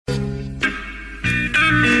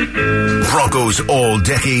Broncos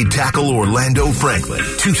all-decade tackle Orlando Franklin,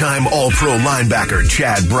 two-time All-Pro linebacker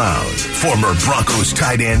Chad Brown, former Broncos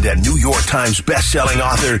tight end and New York Times best-selling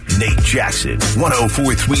author Nate Jackson.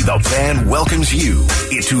 104.3 The Fan welcomes you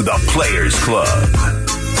into the Players Club.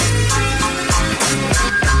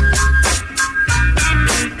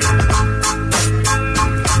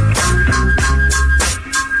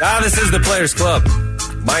 This is the Players Club,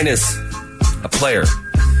 minus a player.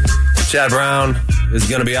 Chad Brown is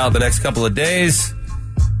going to be out the next couple of days.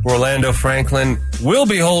 Orlando Franklin will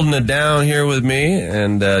be holding it down here with me,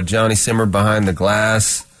 and Johnny Simmer behind the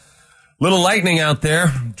glass. Little lightning out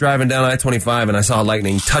there, driving down I-25, and I saw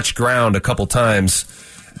lightning touch ground a couple times.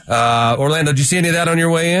 Orlando, did you see any of that on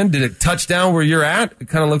your way in? Did it touch down where you're at? It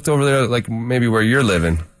kind of looked over there like maybe where you're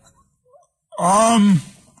living.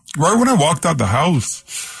 Right when I walked out the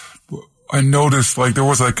house, I noticed like there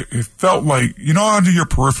was like, it felt like, you know, under your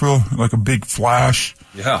peripheral, like a big flash.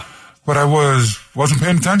 Yeah. But I wasn't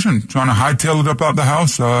paying attention, trying to hightail it up out the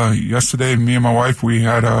house. Yesterday, me and my wife, we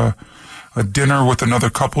had a dinner with another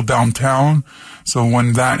couple downtown. So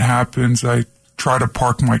when that happens, I try to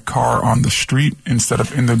park my car on the street instead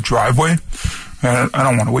of in the driveway. And I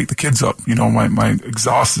don't want to wake the kids up. You know, my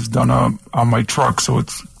exhaust is done on my truck, so it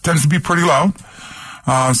tends to be pretty loud.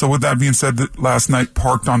 So with that being said, last night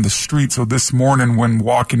parked on the street. So this morning when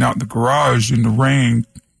walking out the garage in the rain,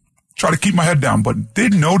 try to keep my head down, but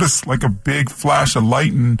did notice like a big flash of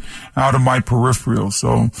lightning out of my peripheral.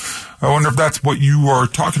 So I wonder if that's what you are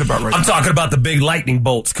talking about right now. I'm talking about the big lightning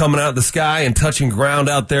bolts coming out of the sky and touching ground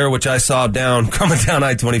out there, which I saw coming down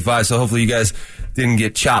I-25. So hopefully you guys didn't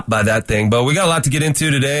get chopped by that thing. But we got a lot to get into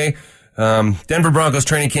today. Denver Broncos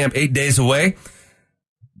training camp 8 days away.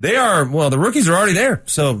 The rookies are already there,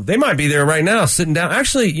 so they might be there right now, sitting down.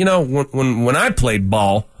 Actually, you know, when I played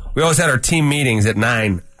ball, we always had our team meetings at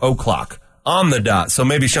 9 o'clock on the dot. So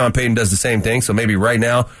maybe Sean Payton does the same thing. So maybe right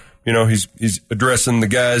now, you know, he's addressing the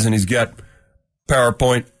guys and he's got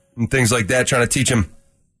PowerPoint and things like that, trying to teach them.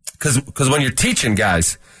 Because when you're teaching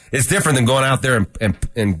guys, it's different than going out there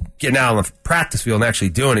and getting out on the practice field and actually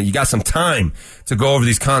doing it. You got some time to go over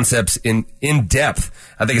these concepts in depth.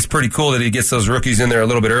 I think it's pretty cool that he gets those rookies in there a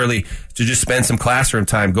little bit early to just spend some classroom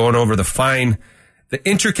time going over the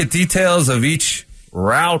intricate details of each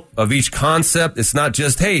route, of each concept. It's not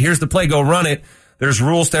just, hey, here's the play, go run it. There's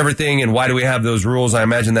rules to everything, and why do we have those rules? I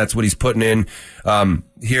imagine that's what he's putting in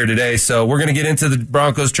here today. So we're going to get into the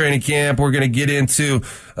Broncos training camp. We're going to get into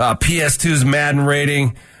PS2's Madden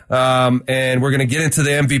rating, and we're going to get into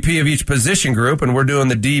the MVP of each position group, and we're doing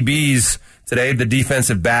the DBs today, the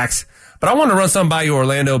defensive backs. But I want to run something by you,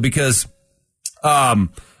 Orlando, because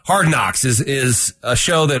Hard Knocks is a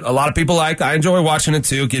show that a lot of people like. I enjoy watching it,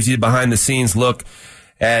 too. It gives you a behind-the-scenes look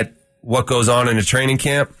at what goes on in a training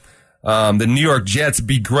camp. The New York Jets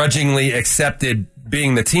begrudgingly accepted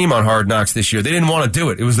being the team on Hard Knocks this year. They didn't want to do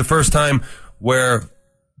it. It was the first time where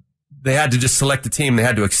they had to just select the team. They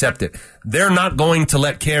had to accept it. They're not going to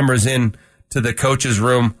let cameras in to the coach's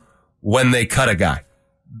room when they cut a guy.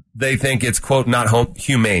 They think it's, quote, not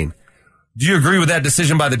humane. Do you agree with that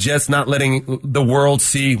decision by the Jets, not letting the world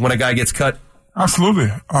see when a guy gets cut?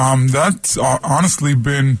 Absolutely. That's honestly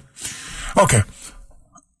been... Okay.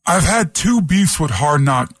 I've had two beefs with Hard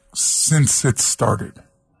Knocks since it started.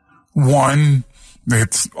 One,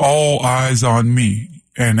 it's all eyes on me.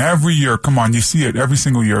 And every year, come on, you see it every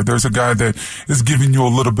single year. There's a guy that is giving you a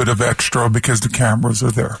little bit of extra because the cameras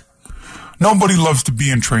are there. Nobody loves to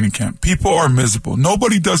be in training camp. People are miserable.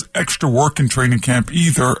 Nobody does extra work in training camp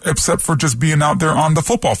either, except for just being out there on the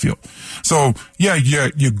football field. So, yeah,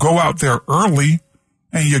 you go out there early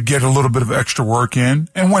and you get a little bit of extra work in.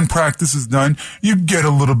 And when practice is done, you get a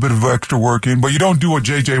little bit of extra work in. But you don't do what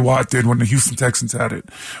J.J. Watt did when the Houston Texans had it,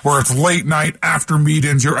 where it's late night after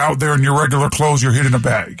meetings, you're out there in your regular clothes, you're hitting a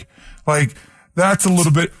bag. Like, that's a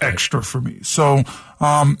little bit extra for me. So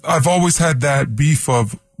I've always had that beef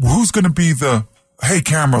of who's going to be the, hey,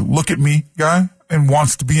 camera, look at me guy and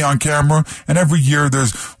wants to be on camera. And every year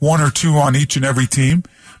there's one or two on each and every team.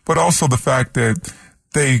 But also the fact that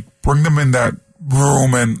they bring them in that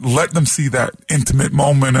room and let them see that intimate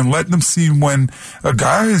moment and let them see when a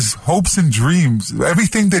guy's hopes and dreams,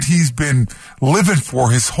 everything that he's been living for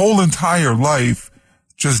his whole entire life,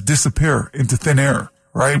 just disappear into thin air,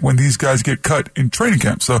 right? When these guys get cut in training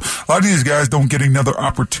camp. So a lot of these guys don't get another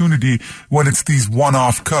opportunity when it's these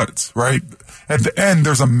one-off cuts, right? At the end,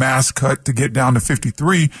 there's a mass cut to get down to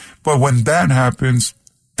 53. But when that happens,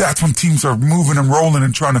 that's when teams are moving and rolling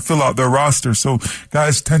and trying to fill out their roster. So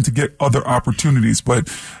guys tend to get other opportunities.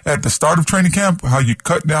 But at the start of training camp, how you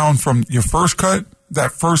cut down from your first cut,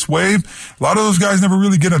 that first wave, a lot of those guys never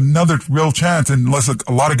really get another real chance unless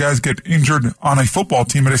a lot of guys get injured on a football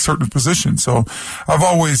team at a certain position. So I've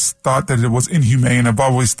always thought that it was inhumane. I've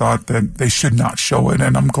always thought that they should not show it.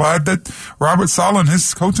 And I'm glad that Robert Saleh and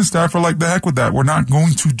his coaching staff are like, the heck with that. We're not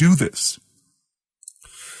going to do this.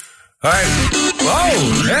 All right.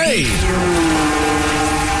 Whoa, hey.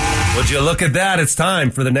 Would you look at that? It's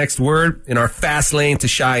time for the next word in our fast lane to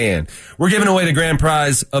Cheyenne. We're giving away the grand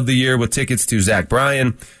prize of the year with tickets to Zach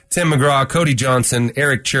Bryan, Tim McGraw, Cody Johnson,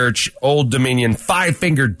 Eric Church, Old Dominion, Five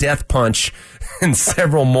Finger Death Punch, and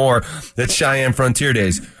several more at Cheyenne Frontier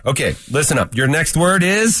Days. Okay, listen up. Your next word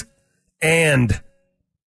is and.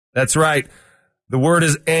 That's right. The word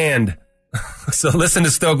is and. So listen to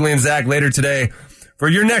Stokely and Zach later today for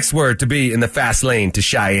your next word to be in the fast lane to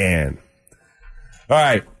Cheyenne. All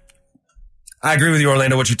right. I agree with you,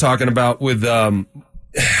 Orlando, what you're talking about with the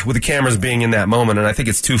cameras being in that moment, and I think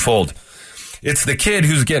it's twofold. It's the kid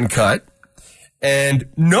who's getting cut, and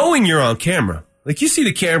knowing you're on camera. Like, you see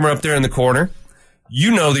the camera up there in the corner,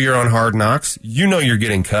 you know that you're on Hard Knocks, you know you're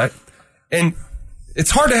getting cut, and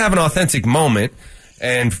it's hard to have an authentic moment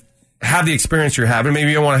and have the experience you're having.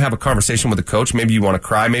 Maybe you want to have a conversation with the coach, maybe you want to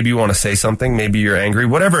cry, maybe you want to say something, maybe you're angry,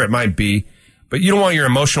 whatever it might be, but you don't want your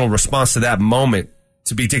emotional response to that moment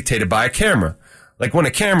to be dictated by a camera. Like, when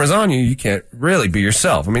a camera's on you, you can't really be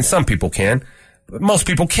yourself. I mean, some people can, but most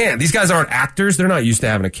people can't. These guys aren't actors. They're not used to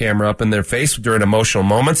having a camera up in their face during emotional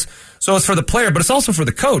moments. So it's for the player, but it's also for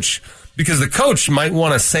the coach, because the coach might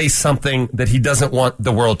want to say something that he doesn't want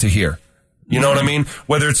the world to hear. You know what I mean?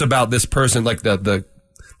 Whether it's about this person, like the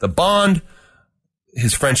bond,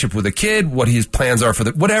 his friendship with a kid, what his plans are for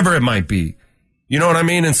whatever it might be. You know what I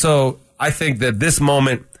mean? And so I think that this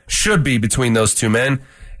moment should be between those two men,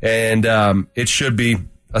 and it should be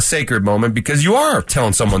a sacred moment, because you are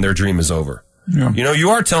telling someone their dream is over. Yeah. You know, you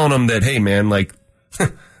are telling them that, hey, man, like,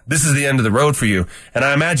 this is the end of the road for you. And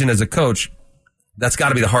I imagine as a coach, that's got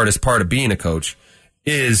to be the hardest part of being a coach,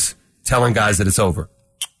 is telling guys that it's over.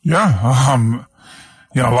 Yeah.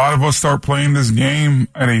 A lot of us start playing this game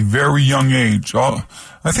at a very young age. I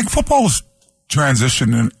think football is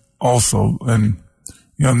transitioning also, and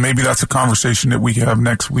maybe that's a conversation that we have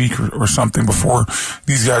next week or something before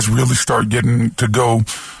these guys really start getting to go.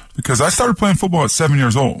 Because I started playing football at 7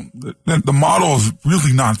 years old. The model is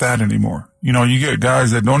really not that anymore. You get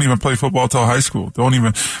guys that don't even play football till high school, don't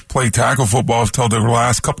even play tackle football till their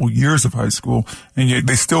last couple years of high school, and yet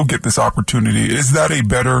they still get this opportunity. Is that a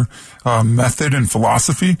better method and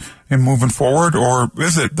philosophy in moving forward, or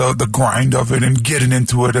is it the grind of it and getting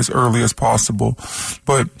into it as early as possible?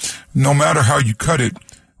 But no matter how you cut it,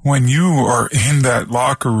 when you are in that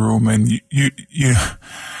locker room and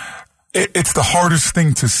it's the hardest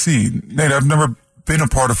thing to see. Nate, I've never been a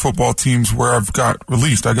part of football teams where I've got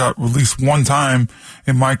released. I got released one time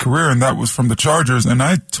in my career, and that was from the Chargers. And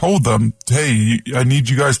I told them, hey, I need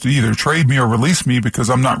you guys to either trade me or release me, because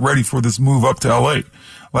I'm not ready for this move up to LA.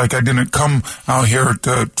 Like, I didn't come out here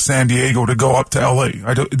to San Diego to go up to LA.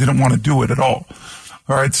 I didn't want to do it at all.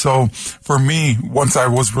 All right. So for me, once I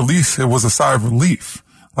was released, it was a sigh of relief.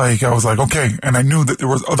 Like, I was like, okay. And I knew that there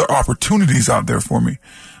was other opportunities out there for me.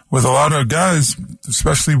 With a lot of guys,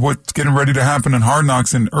 especially what's getting ready to happen in Hard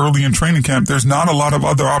Knocks and early in training camp, there's not a lot of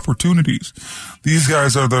other opportunities. These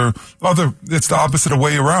guys are it's the opposite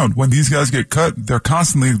way around. When these guys get cut, they're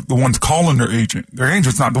constantly the ones calling their agent. Their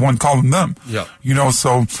agent's not the one calling them. Yeah.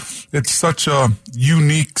 So it's such a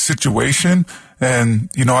unique situation. And,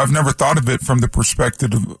 I've never thought of it from the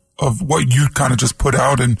perspective of what you kind of just put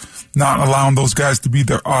out, and not allowing those guys to be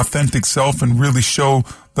their authentic self and really show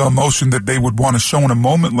the emotion that they would want to show in a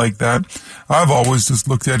moment like that. I've always just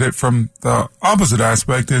looked at it from the opposite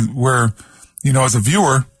aspect, where, as a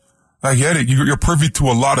viewer, I get it. You're privy to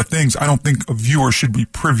a lot of things. I don't think a viewer should be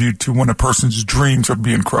privy to when a person's dreams are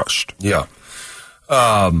being crushed. Yeah.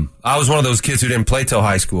 I was one of those kids who didn't play till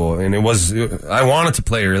high school, and I wanted to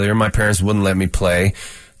play earlier. My parents wouldn't let me play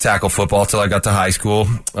tackle football till I got to high school.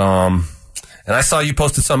 And I saw you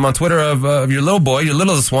posted something on Twitter of your little boy, your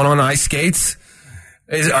littlest one, on ice skates.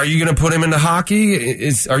 Are you going to put him into hockey?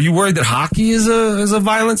 Are you worried that hockey is a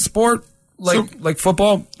violent sport like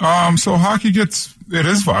football? So hockey it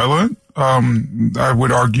is violent. I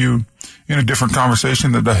would argue in a different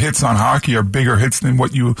conversation that the hits on hockey are bigger hits than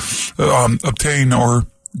what you obtain or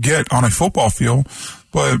get on a football field.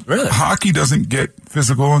 But really? Hockey doesn't get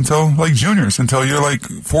physical until like juniors, until you're like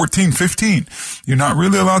 14, 15. You're not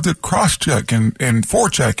really allowed to cross check and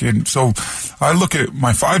forecheck. And so I look at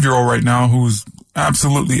my 5-year-old right now, who's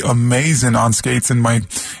absolutely amazing on skates, and my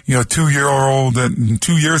 2-year-old in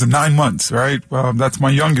 2 years and 9 months, right? That's my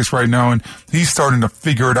youngest right now, and he's starting to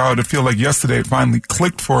figure it out. I feel like yesterday it finally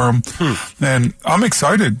clicked for him, and I'm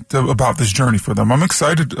excited about this journey for them. I'm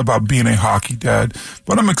excited about being a hockey dad,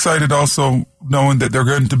 but I'm excited also knowing that they're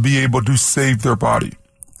going to be able to save their body.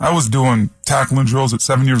 I was doing tackling drills at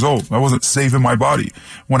 7 years old. I wasn't saving my body.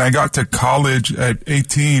 When I got to college at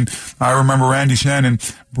 18, I remember Randy Shannon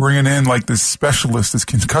bringing in like this specialist, this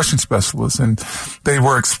concussion specialist, and they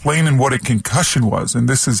were explaining what a concussion was. And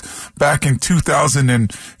this is back in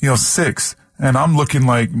 2006. And I'm looking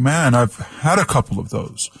like, man, I've had a couple of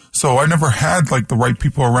those. So I never had like the right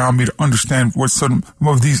people around me to understand what some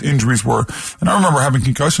of these injuries were. And I remember having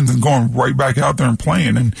concussions and going right back out there and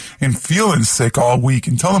playing and feeling sick all week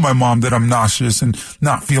and telling my mom that I'm nauseous and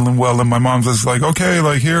not feeling well. And my mom's just like, okay,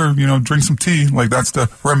 like here, drink some tea. Like that's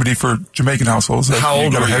the remedy for Jamaican households. Like, how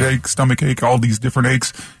old you got were a headache, stomach ache, all these different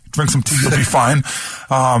aches. Drink some tea, you'll be fine.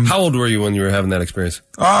 How old were you when you were having that experience?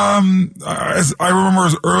 I remember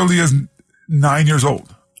as early as 9 years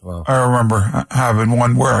old. Wow. I remember having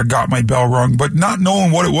one where I got my bell rung, but not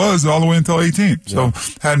knowing what it was all the way until 18. So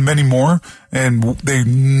had many more, and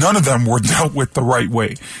none of them were dealt with the right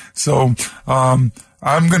way. So, I'm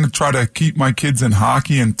going to try to keep my kids in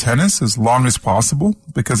hockey and tennis as long as possible,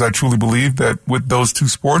 because I truly believe that with those two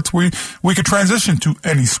sports, we could transition to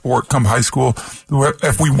any sport come high school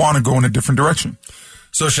if we want to go in a different direction.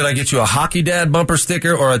 So should I get you a hockey dad bumper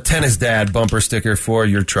sticker or a tennis dad bumper sticker for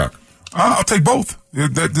your truck? I'll take both.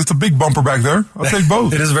 It's a big bumper back there. I'll take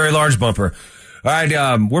both. It is a very large bumper. All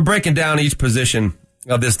right, we're breaking down each position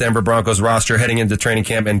of this Denver Broncos roster heading into training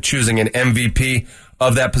camp and choosing an MVP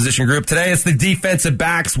of that position group. Today, it's the defensive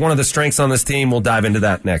backs, one of the strengths on this team. We'll dive into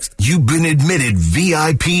that next. You've been admitted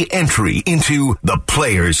VIP entry into the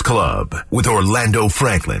Players Club with Orlando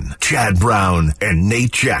Franklin, Chad Brown, and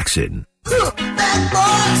Nate Jackson. Bad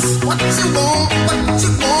boys, what you gonna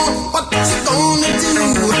do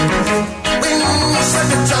when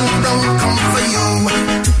Chevy John don't come for you?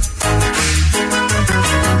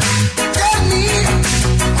 Tell me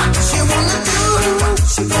what you wanna do,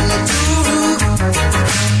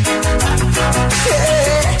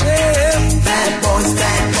 Yeah, bad boys,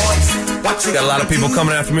 what you Got a lot of people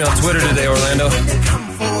coming after me on Twitter today, Orlando.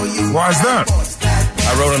 Why is that?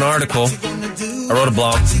 I wrote an article. I wrote a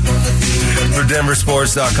blog for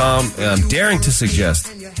denversports.com daring to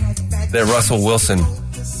suggest that Russell Wilson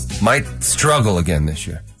might struggle again this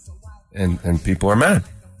year. And people are mad.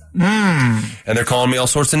 And they're calling me all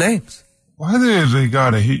sorts of names. Why do they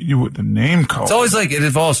gotta hit you with the name call? It's always like it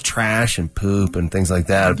involves trash and poop and things like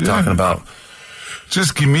that. I'm talking about.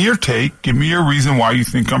 Just give me your take. Give me your reason why you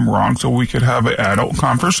think I'm wrong so we could have an adult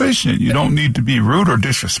conversation. You don't need to be rude or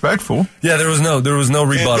disrespectful. Yeah, there was no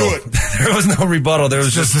rebuttal. There was no rebuttal. There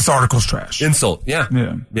was just this article's trash. Insult. Yeah.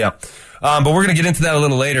 Yeah. But we're going to get into that a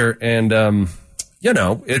little later. And,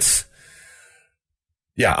 it's,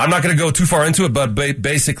 I'm not going to go too far into it, but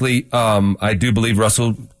basically, I do believe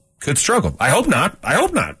Russell could struggle. I hope not. I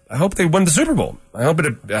hope they win the Super Bowl. I love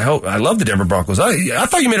the Denver Broncos. I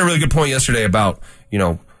thought you made a really good point yesterday about,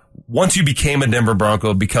 once you became a Denver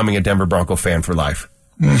Bronco, becoming a Denver Bronco fan for life.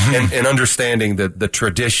 Mm-hmm. And understanding the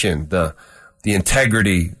tradition, the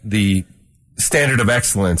integrity, the standard of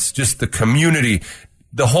excellence, just the community,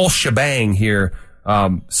 the whole shebang here,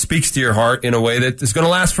 speaks to your heart in a way that is going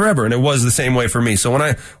to last forever. And it was the same way for me. So when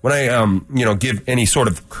I give any sort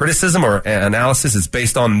of criticism or analysis, it's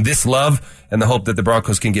based on this love and the hope that the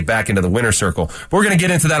Broncos can get back into the winner circle. But we're going to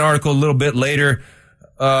get into that article a little bit later,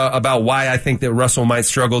 about why I think that Russell might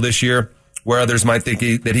struggle this year, where others might think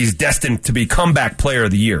that he's destined to be comeback player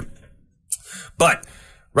of the year. But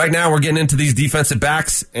right now we're getting into these defensive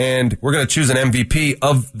backs and we're going to choose an MVP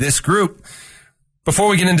of this group. Before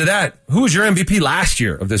we get into that, who was your MVP last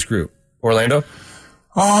year of this group, Orlando?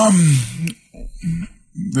 The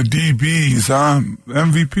DBs,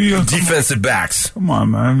 MVP. Defensive backs. Come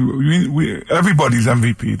on, man. We everybody's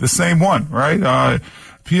MVP. The same one, right?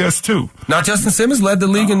 PS2. Not Justin Simmons led the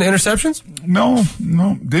league in interceptions? No.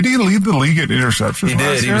 Did he lead the league in interceptions? He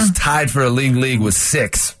did. He was tied for a league with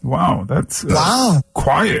 6. Wow, that's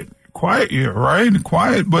quiet year, right?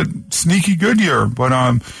 Quiet, but sneaky good year. But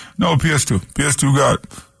no, PS2. PS2 got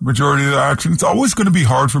majority of the action. It's always going to be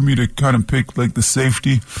hard for me to kind of pick like the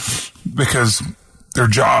safety because their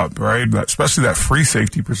job, right? Especially that free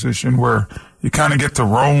safety position where you kind of get to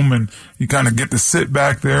roam and you kind of get to sit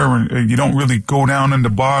back there and you don't really go down in the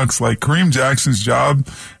box like Kareem Jackson's job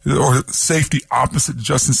or safety opposite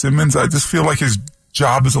Justin Simmons. I just feel like his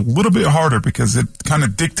job is a little bit harder because it kind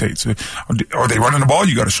of dictates. Are they running the ball?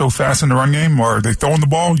 You got to show fast in the run game. Or are they throwing the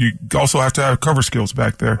ball? You also have to have cover skills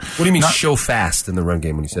back there. What do you mean show fast in the run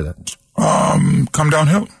game when you say that? Come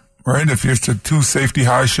downhill, right? If it's a 2 safety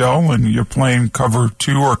high shell and you're playing cover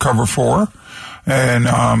 2 or cover 4,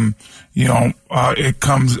 and it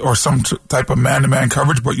comes, or some type of man-to-man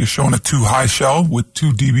coverage, but you're showing a 2 high shell with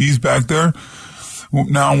 2 DBs back there.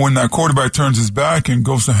 Now, when that quarterback turns his back and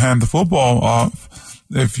goes to hand the football off,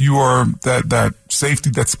 if you are that safety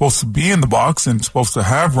that's supposed to be in the box and supposed to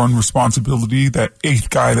have run responsibility, that 8th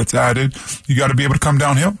guy that's added, you got to be able to come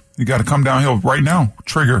downhill. You got to come downhill right now.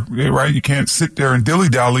 Trigger, right? You can't sit there and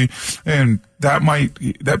dilly-dally, and that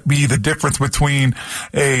be the difference between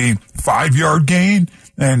a 5-yard gain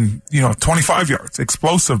and 25 yards.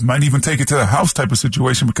 Explosive, might even take it to the house type of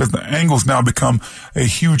situation because the angles now become a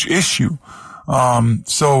huge issue.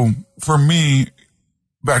 So for me,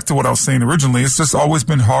 back to what I was saying originally, it's just always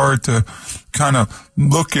been hard to kind of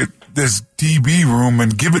look at this DB room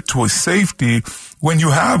and give it to a safety when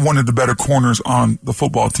you have one of the better corners on the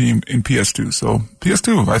football team in PS2. So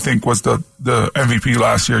PS2, I think, was the MVP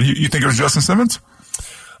last year. You think it was Justin Simmons?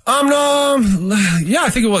 No. Yeah, I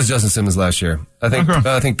think it was Justin Simmons last year. I think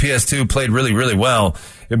PS2 played really, really well.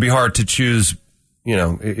 It'd be hard to choose.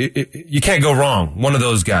 You can't go wrong. One of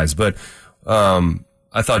those guys, but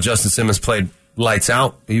I thought Justin Simmons played lights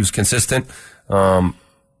out. He was consistent.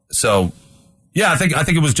 So yeah, I think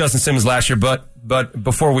it was Justin Simmons last year, but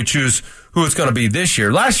before we choose who it's going to be this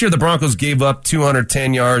year, last year the Broncos gave up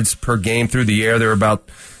 210 yards per game through the air. They were about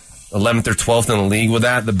 11th or 12th in the league with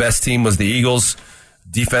that. The best team was the Eagles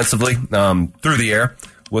defensively, through the air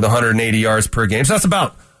with 180 yards per game. So that's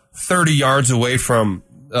about 30 yards away from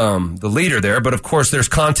the leader there, but of course there's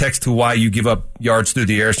context to why you give up yards through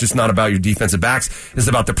the air. It's just not about your defensive backs. It's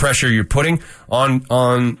about the pressure you're putting on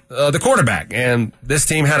the quarterback. And this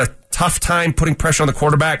team had a tough time putting pressure on the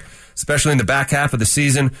quarterback, especially in the back half of the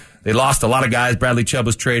season. They lost a lot of guys. Bradley Chubb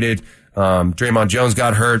was traded. Draymond Jones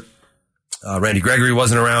got hurt. Randy Gregory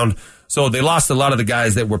wasn't around. So they lost a lot of the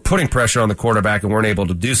guys that were putting pressure on the quarterback and weren't able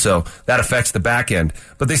to do so. That affects the back end.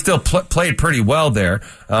 But they still played pretty well there.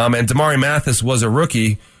 And Damari Mathis was a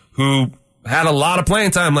rookie who had a lot of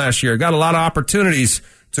playing time last year, got a lot of opportunities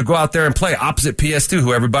to go out there and play opposite PS2,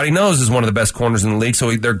 who everybody knows is one of the best corners in the league.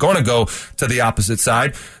 So they're going to go to the opposite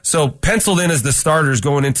side. So penciled in as the starters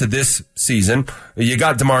going into this season. You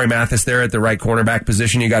got Damari Mathis there at the right cornerback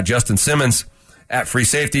position. You got Justin Simmons at free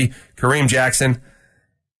safety, Kareem Jackson.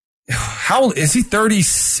 How old is he?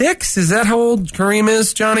 36? Is that how old Kareem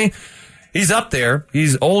is, Johnny? He's up there.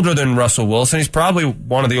 He's older than Russell Wilson. He's probably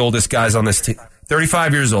one of the oldest guys on this team.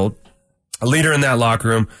 35 years old, a leader in that locker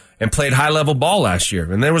room, and played high-level ball last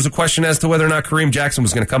year. And there was a question as to whether or not Kareem Jackson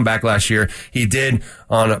was going to come back last year. He did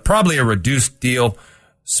on probably a reduced deal,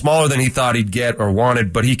 smaller than he thought he'd get or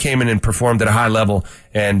wanted, but he came in and performed at a high level.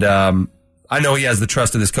 And I know he has the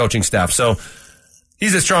trust of this coaching staff. So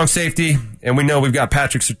he's a strong safety, and we know we've got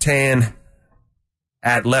Patrick Surtain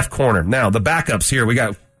at left corner. Now, the backups here, we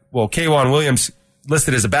got, K'Wan Williams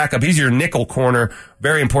listed as a backup. He's your nickel corner,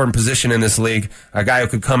 very important position in this league, a guy who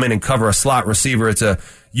could come in and cover a slot receiver. It's a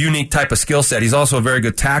unique type of skill set. He's also a very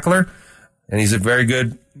good tackler, and he's a very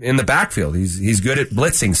good in the backfield. He's good at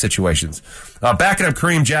blitzing situations. Backing up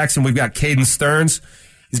Kareem Jackson, we've got Caden Stearns.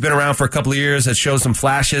 He's been around for a couple of years, has shown some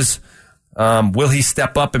flashes. Will he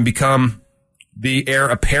step up and become the heir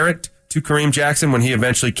apparent to Kareem Jackson when he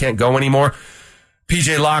eventually can't go anymore?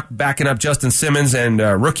 PJ Locke backing up Justin Simmons, and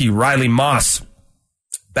rookie Riley Moss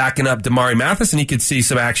backing up Damari Mathis, and he could see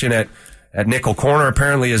some action at nickel corner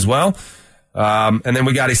apparently as well. And then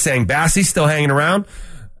we got Isang Bassi still hanging around.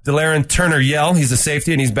 Delaren Turner-Yell, he's a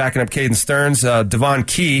safety, and he's backing up Caden Stearns. Devon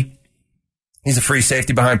Key, he's a free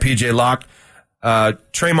safety behind PJ Locke.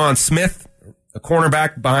 Tremon Smith, a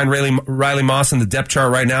cornerback behind Riley Moss in the depth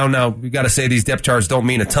chart right now. Now, we got to say these depth charts don't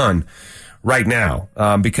mean a ton right now,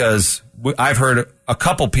 because I've heard a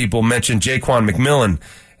couple people mention Jaquan McMillan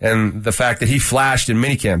and the fact that he flashed in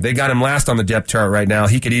minicamp. They got him last on the depth chart right now.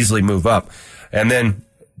 He could easily move up. And then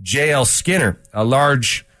J.L. Skinner, a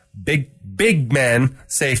large, big man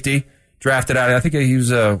safety, drafted out. I think he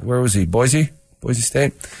was, where was he? Boise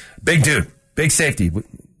State? Big dude, big safety.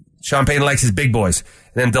 Sean Payton likes his big boys.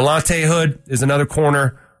 And then Delonte Hood is another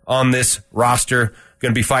corner on this roster,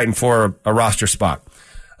 going to be fighting for a roster spot.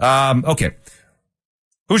 Okay.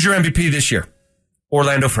 Who's your MVP this year?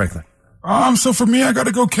 Orlando Franklin. So for me, I got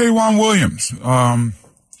to go K'Wan Williams. Wow.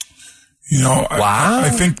 I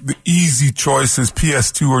think the easy choice is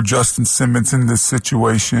PS2 or Justin Simmons in this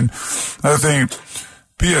situation. I think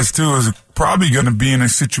PS2 is probably going to be in a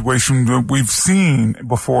situation that we've seen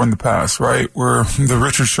before in the past, right? Where the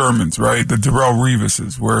Richard Shermans, right? The Darrelle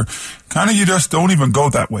Revises, where kind of you just don't even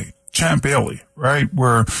go that way. Champ Bailey, right?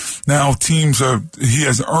 Where now he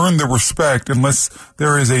has earned the respect unless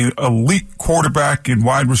there is a elite quarterback and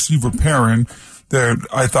wide receiver pairing. There,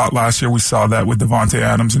 I thought last year we saw that with Devontae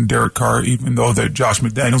Adams and Derek Carr, even though that Josh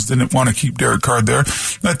McDaniels didn't want to keep Derek Carr there.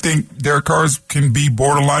 I think Derek Carr can be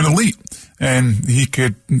borderline elite. And he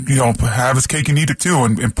could, have his cake and eat it too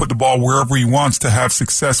and put the ball wherever he wants to have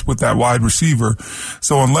success with that wide receiver.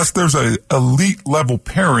 So unless there's a elite level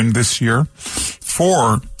pairing this year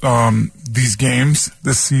for these games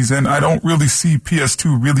this season, I don't really see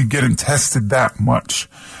PS2 really getting tested that much.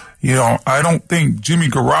 I don't think Jimmy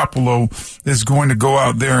Garoppolo is going to go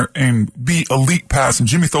out there and be elite passing.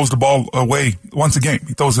 Jimmy throws the ball away once a game.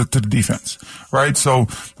 He throws it to the defense, right? So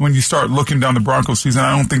when you start looking down the Broncos season,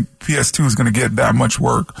 I don't think PS2 is going to get that much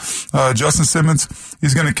work. Justin Simmons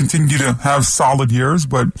is going to continue to have solid years,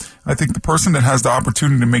 but I think the person that has the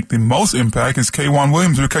opportunity to make the most impact is K'Waun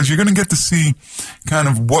Williams, because you're going to get to see kind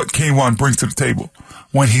of what K'Waun brings to the table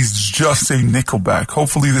when he's just a nickelback.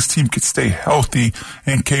 Hopefully this team could stay healthy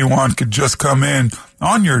and K'Waun could just come in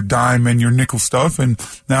on your dime and your nickel stuff and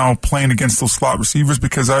now playing against those slot receivers,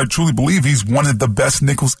 because I truly believe he's one of the best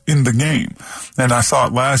nickels in the game. And I saw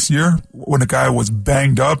it last year when the guy was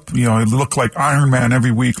banged up. It looked like Iron Man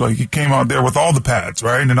every week. Like he came out there with all the pads,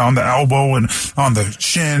 right? And on the elbow and on the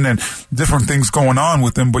shin and different things going on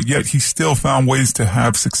with him, but yet he still found ways to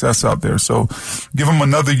have success out there. So give him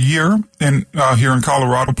another year here in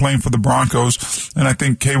Colorado playing for the Broncos. And I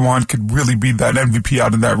think K'Waun could really be that MVP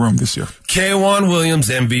out of that room this year. K'Waun Williams,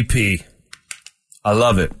 MVP. I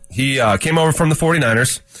love it. He came over from the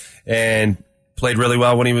 49ers and played really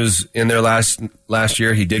well when he was in there last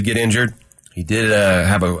year. He did get injured. He did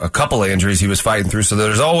have a couple of injuries he was fighting through. So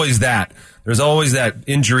there's always that. There's always that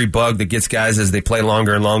injury bug that gets guys as they play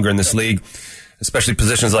longer and longer in this league, especially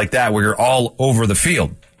positions like that where you're all over the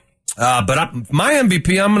field. But my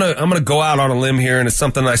MVP, I'm gonna go out on a limb here, and it's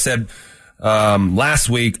something I said last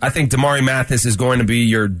week. I think Damari Mathis is going to be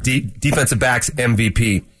your defensive backs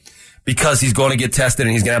MVP because he's going to get tested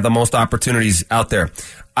and he's going to have the most opportunities out there.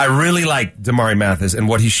 I really like Damari Mathis and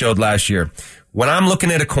what he showed last year. When I'm looking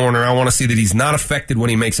at a corner, I want to see that he's not affected when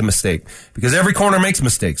he makes a mistake, because every corner makes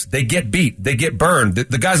mistakes. They get beat. They get burned.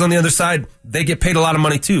 The guys on the other side, they get paid a lot of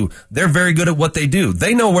money too. They're very good at what they do.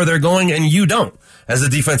 They know where they're going and you don't as a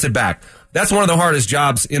defensive back. That's one of the hardest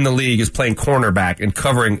jobs in the league, is playing cornerback and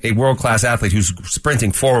covering a world-class athlete who's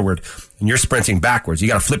sprinting forward and you're sprinting backwards. You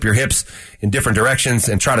got to flip your hips in different directions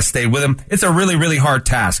and try to stay with him. It's a really, really hard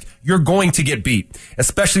task. You're going to get beat,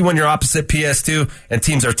 especially when you're opposite PS2 and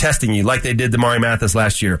teams are testing you like they did Damari Mathis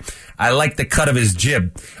last year. I like the cut of his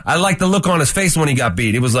jib. I like the look on his face when he got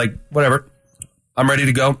beat. It was like, whatever, I'm ready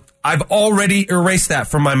to go. I've already erased that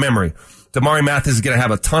from my memory. Damari Mathis is going to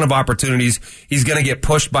have a ton of opportunities. He's going to get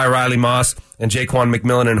pushed by Riley Moss and Jaquan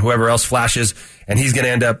McMillan and whoever else flashes, and he's going to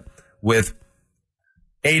end up with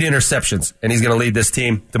 8 interceptions, and he's going to lead this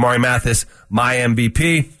team. Damari Mathis, my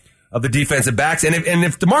MVP of the defensive backs. And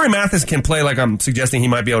if Damari Mathis can play like I'm suggesting he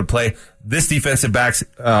might be able to play, this defensive backs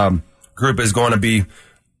group is going to be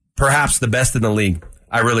perhaps the best in the league.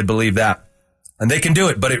 I really believe that. And they can do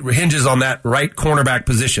it, but it hinges on that right cornerback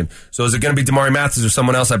position. So is it going to be Damari Mathis or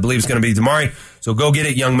someone else? I believe it's going to be Damari. So go get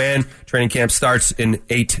it, young man. Training camp starts in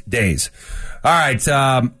 8 days. All right.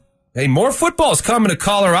 Hey, more football's coming to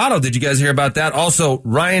Colorado. Did you guys hear about that? Also,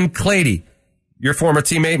 Ryan Clady, your former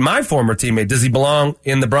teammate, my former teammate. Does he belong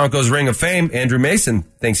in the Broncos Ring of Fame? Andrew Mason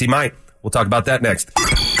thinks he might. We'll talk about that next.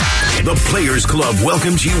 The Players Club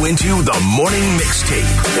welcomes you into the Morning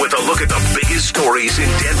Mixtape with a look at the biggest stories in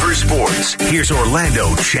Denver sports. Here's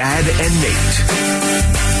Orlando, Chad, and Nate.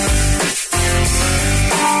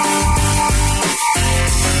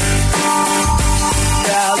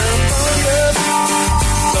 California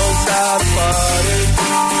knows how to party.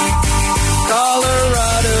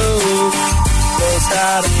 Colorado knows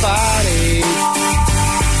how to party.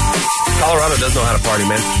 Colorado does know how to party,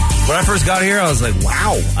 man. When I first got here, I was like,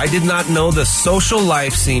 wow, I did not know the social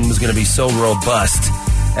life scene was going to be so robust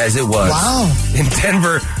as it was. Wow. In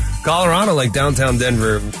Denver, Colorado, like downtown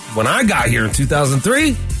Denver, when I got here in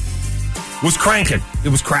 2003, was cranking. It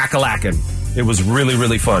was crack-a-lacking. It was really,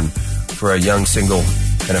 really fun for a young single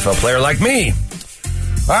NFL player like me.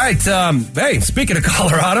 All right, hey, speaking of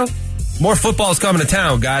Colorado, more football is coming to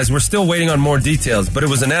town, guys. We're still waiting on more details, but it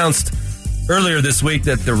was announced earlier this week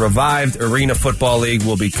that the revived Arena Football League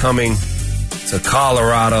will be coming to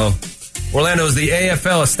Colorado. Orlando is the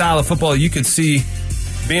AFL, a style of football you could see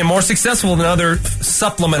being more successful than other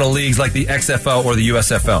supplemental leagues like the XFL or the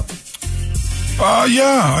USFL?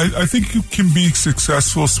 Yeah, I think you can be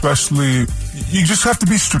successful, especially you just have to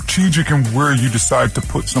be strategic in where you decide to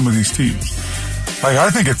put some of these teams. Like, I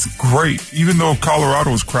think it's great, even though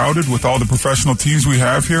Colorado is crowded with all the professional teams we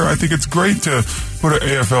have here, I think it's great to put an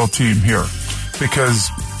AFL team here because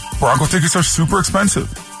Bronco tickets are super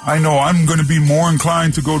expensive. I know I'm going to be more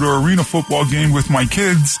inclined to go to an arena football game with my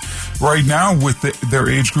kids right now with their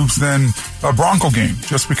age groups than a Bronco game,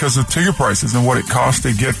 just because of ticket prices and what it costs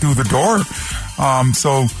to get through the door.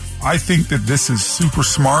 So I think that this is super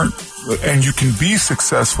smart, and you can be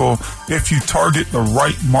successful if you target the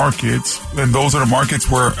right markets, and those are the markets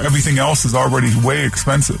where everything else is already way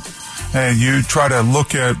expensive. And you try to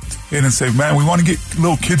look at it and say, man, we want to get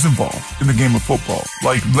little kids involved in the game of football.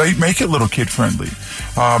 Like, make it little kid friendly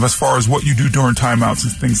as far as what you do during timeouts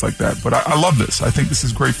and things like that. But I love this. I think this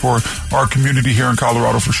is great for our community here in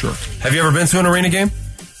Colorado for sure. Have you ever been to an arena game?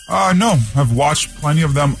 No. I've watched plenty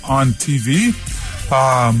of them on TV.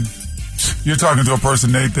 You're talking to a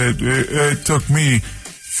person, Nate, that it took me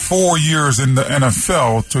 4 years in the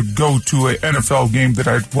NFL to go to an NFL game that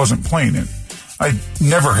I wasn't playing in. I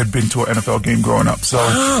never had been to an NFL game growing up, so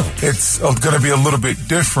it's going to be a little bit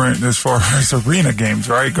different as far as arena games,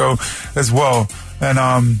 right? Go as well, and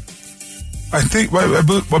I think I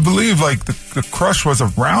believe like the Crush was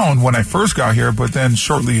around when I first got here, but then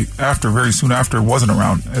shortly after, very soon after, it wasn't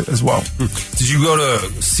around as well. Did you go to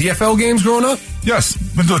CFL games growing up? Yes,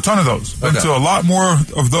 been to a ton of those. Been to a lot more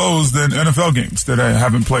of those than NFL games that I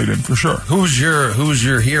haven't played in for sure. Who's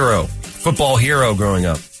your hero? Football hero growing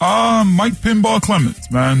up? Mike Pinball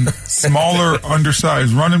Clemens, man. Smaller,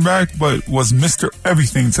 undersized running back, but was Mr.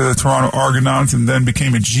 Everything to the Toronto Argonauts and then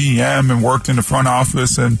became a GM and worked in the front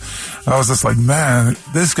office. And I was just like, man,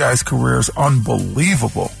 this guy's career is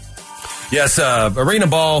unbelievable. Yes, arena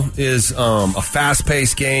ball is a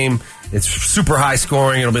fast-paced game. It's super high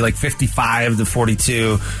scoring. It'll be like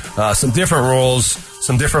 55-42. Some different rules,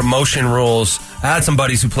 some different motion rules. I had some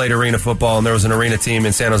buddies who played arena football, and there was an arena team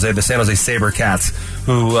in San Jose, the San Jose SaberCats,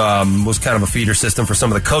 who was kind of a feeder system for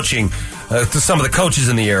some of the coaching, to some of the coaches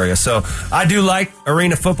in the area. So I do like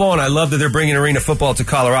arena football, and I love that they're bringing arena football to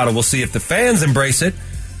Colorado. We'll see if the fans embrace it.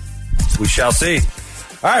 We shall see.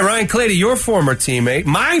 All right, Ryan Clady, your former teammate,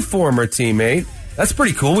 my former teammate. That's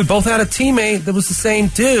pretty cool. We both had a teammate that was the same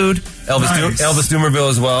dude. Elvis Dumerville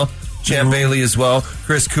as well. Champ Bailey as well.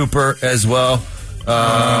 Chris Cooper as well.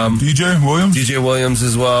 DJ Williams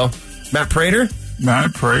as well. Matt Prater,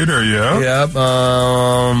 yeah. Yep.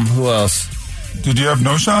 Who else? Did you have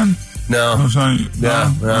Noshan? No.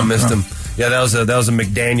 I missed him. Yeah, that was a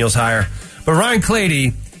McDaniels hire. But Ryan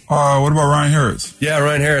Clady. What about Ryan Harris? Yeah,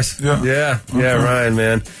 Ryan Harris. Yeah, Ryan,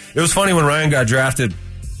 man. It was funny when Ryan got drafted.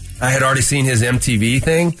 I had already seen his MTV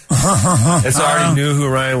thing, and so I already knew who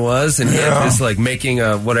Ryan was, and he had this, like, making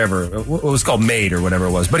a whatever, it was called Made or whatever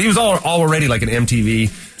it was. But he was already like an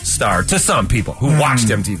MTV star to some people who watched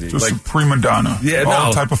MTV. Just like a prima donna. Yeah,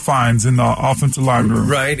 all type of fines in the offensive line room.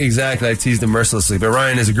 Right, exactly. I teased him mercilessly. But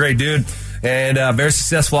Ryan is a great dude, and very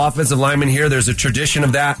successful offensive lineman here. There's a tradition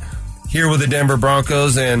of that here with the Denver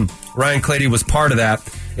Broncos, and Ryan Clady was part of that.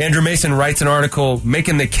 Andrew Mason writes an article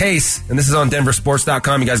making the case, and this is on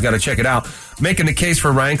denversports.com. You guys got to check it out. Making the case for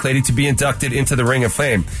Ryan Clady to be inducted into the Ring of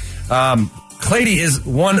Fame. Clady is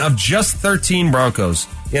one of just 13 Broncos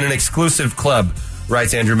in an exclusive club,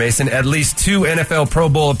 writes Andrew Mason. At least 2 NFL Pro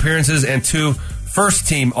Bowl appearances and 2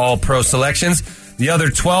 first-team All-Pro selections. The other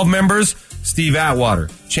 12 members, Steve Atwater,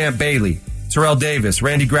 Champ Bailey, Terrell Davis,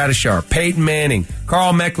 Randy Gradishar, Peyton Manning,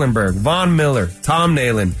 Carl Mecklenburg, Von Miller, Tom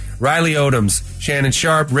Nalen, Riley Odoms, Shannon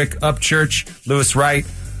Sharp, Rick Upchurch, Lewis Wright.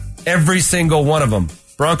 Every single one of them,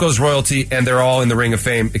 Broncos royalty, and they're all in the Ring of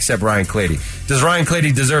Fame except Ryan Clady. Does Ryan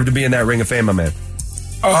Clady deserve to be in that Ring of Fame, my man?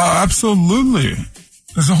 Absolutely.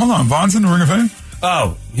 So, hold on, Von's in the Ring of Fame?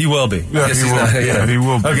 Oh, he will be. Yeah, he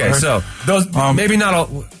will be. Okay, right? So those maybe not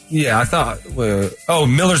all. Yeah, I thought.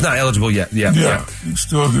 Miller's not eligible yet. Yeah. You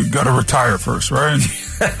still got to retire first, right?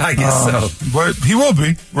 I guess so. But he will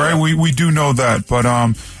be, right? Yeah. We do know that. But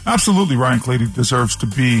absolutely, Ryan Clady deserves to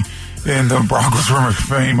be in the Broncos Ring of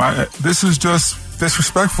Fame. This is just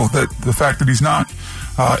disrespectful that the fact that he's not.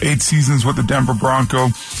 8 seasons with the Denver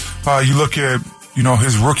Bronco. You look at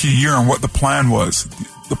his rookie year and what the plan was.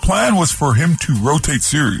 The plan was for him to rotate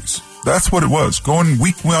series. That's what it was. Going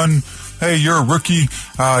week 1, hey, you're a rookie.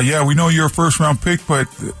 We know you're a first-round pick, but,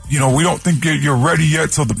 we don't think you're ready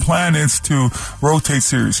yet. So the plan is to rotate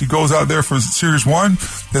series. He goes out there for series 1.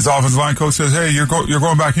 His offensive line coach says, hey, you're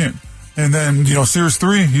going back in. And then, series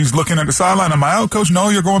 3, he's looking at the sideline. Am I out, coach? No,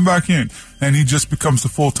 you're going back in. and he just becomes the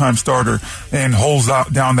full-time starter and holds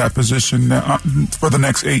down that position for the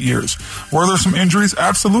next 8 years. Were there some injuries?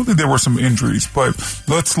 Absolutely there were some injuries, but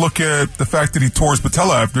let's look at the fact that he tore his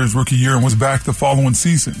patella after his rookie year and was back the following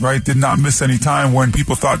season, right? Did not miss any time when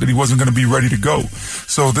people thought that he wasn't going to be ready to go.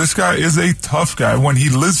 So this guy is a tough guy. When he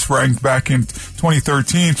Lisfranked back in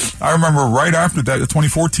 2013, I remember right after that, the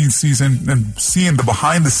 2014 season, and seeing the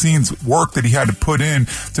behind-the-scenes work that he had to put in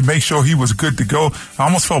to make sure he was good to go. I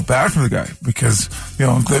almost felt bad for the guy because,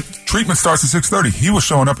 the treatment starts at 6:30. He was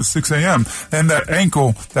showing up at 6 a.m. and that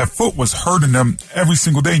ankle, that foot was hurting him every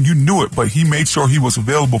single day, and you knew it, but he made sure he was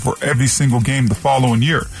available for every single game the following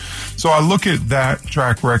year. So I look at that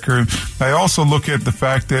track record. I also look at the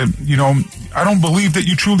fact that, I don't believe that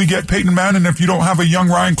you truly get Peyton Manning if you don't have a young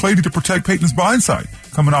Ryan Clady to protect Peyton's blindside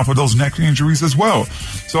coming off of those neck injuries as well.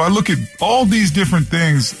 So I look at all these different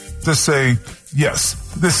things to say, yes,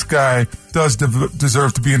 this guy does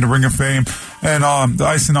deserve to be in the Ring of Fame. And the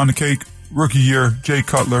icing on the cake, rookie year, Jay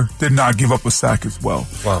Cutler did not give up a sack as well.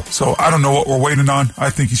 Wow. So I don't know what we're waiting on. I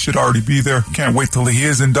think he should already be there. Can't wait till he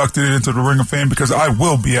is inducted into the Ring of Fame because I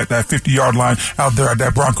will be at that 50-yard line out there at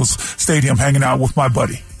that Broncos stadium hanging out with my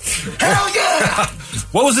buddy. Hell yeah!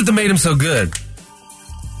 What was it that made him so good?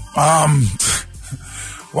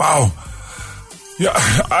 Wow. Yeah,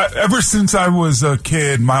 ever since I was a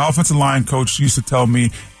kid, my offensive line coach used to tell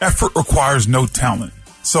me, effort requires no talent.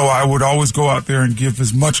 So I would always go out there and give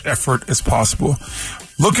as much effort as possible.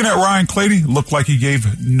 Looking at Ryan Clady, looked like he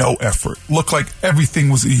gave no effort. Looked like everything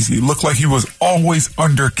was easy. Looked like he was always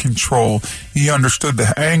under control. He understood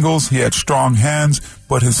the angles. He had strong hands,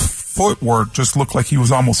 but his footwork just looked like he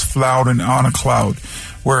was almost floating on a cloud.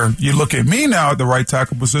 Where you look at me now at the right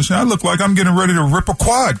tackle position, I look like I'm getting ready to rip a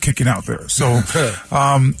quad kicking out there. So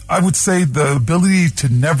I would say the ability to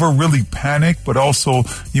never really panic, but also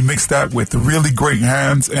you mix that with the really great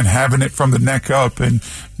hands and having it from the neck up. And,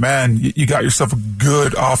 man, you got yourself a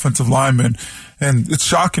good offensive lineman. And it's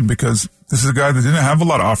shocking because this is a guy that didn't have a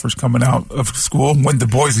lot of offers coming out of school. Went to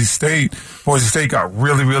Boise State. Boise State got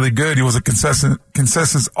really, really good. He was a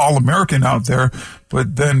consensus All-American out there,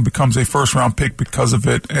 but then becomes a first-round pick because of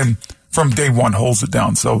it, and from day one holds it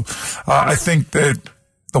down. So I think that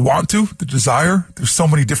the desire, there's so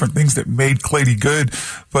many different things that made Clady good,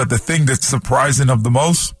 but the thing that's surprising of the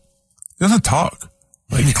most, he doesn't talk.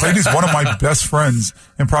 Like, Clady's one of my best friends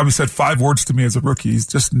and probably said 5 words to me as a rookie. He's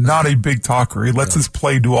just not a big talker. He lets his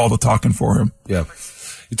play do all the talking for him. Yeah.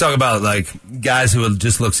 You talk about, like, guys who it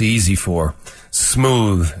just looks easy for,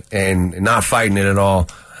 smooth and not fighting it at all.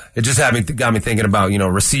 It just got me thinking about,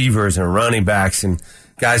 receivers and running backs and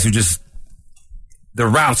guys who just, the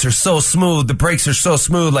routes are so smooth, the breaks are so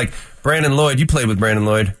smooth. Like Brandon Lloyd, you played with Brandon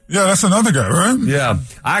Lloyd. Yeah, that's another guy, right? Yeah.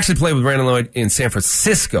 I actually played with Brandon Lloyd in San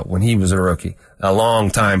Francisco when he was a rookie. A long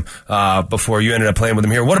time before you ended up playing with him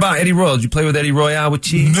here. What about Eddie Royal? Did you play with Eddie Royal with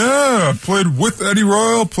Chiefs? Yeah, I played with Eddie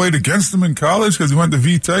Royal, played against him in college because he went to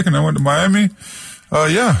VTech and I went to Miami.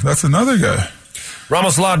 Yeah, that's another guy.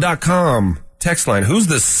 RamosLaw.com text line. Who's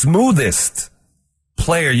the smoothest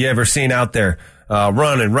player you ever seen out there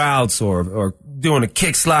running routes or doing a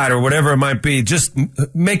kick slide or whatever it might be, just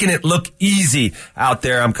making it look easy out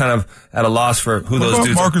there? I'm kind of at a loss for who those dudes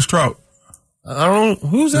are. Marcus Trout. I don't know.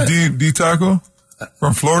 Who's that? D tackle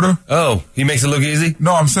from Florida. Oh, he makes it look easy?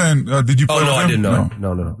 No, I'm saying, did you play with him? I didn't know.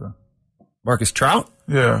 No. Okay. Marcus Trout?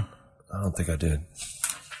 Yeah. I don't think I did.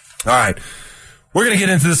 All right. We're going to get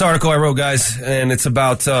into this article I wrote, guys, and it's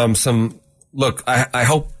about look, I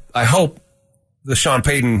hope the Sean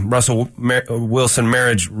Payton, Russell Wilson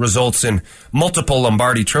marriage results in multiple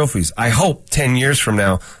Lombardi trophies. I hope 10 years from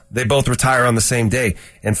now, they both retire on the same day.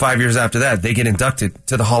 And 5 years after that, they get inducted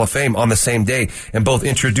to the Hall of Fame on the same day and both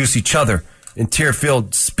introduce each other in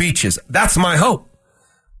tear-filled speeches. That's my hope.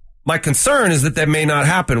 My concern is that may not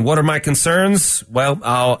happen. What are my concerns? Well,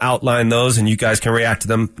 I'll outline those and you guys can react to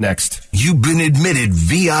them next. You've been admitted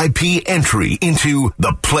VIP entry into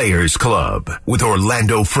the Players Club with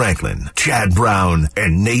Orlando Franklin, Chad Brown,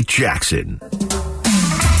 and Nate Jackson.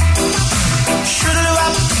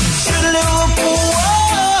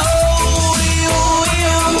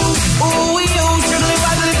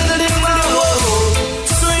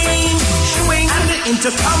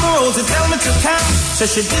 Come Rosie, tell me to come. So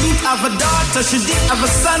she didn't have a daughter, she did have a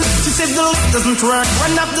son. She said the lift doesn't work,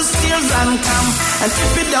 run up the stairs and come. And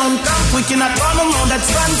if it don't come, we cannot run alone, that's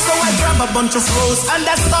run. So I grab a bunch of rose and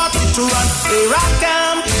I started to run. Here I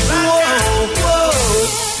come, whoa.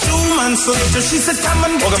 2 months later, she said come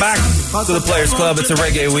and welcome back to the Players Club. It's a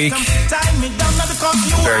reggae week.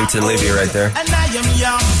 Barrington Levy right there. And I am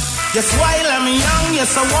young. Yes, while I'm young, yes,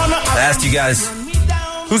 I wanna. I asked you guys,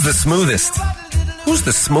 who's the smoothest? Who's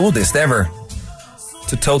the smoothest ever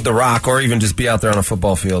to tote the rock or even just be out there on a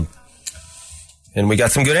football field? And we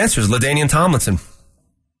got some good answers. LaDainian Tomlinson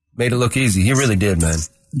made it look easy. He really did, man.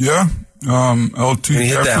 Yeah. LT He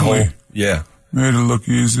hit that definitely hole. Yeah. made it look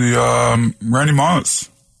easy. Randy Moss.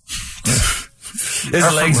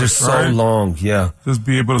 His legs are so right? long. Yeah. Just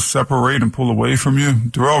be able to separate and pull away from you.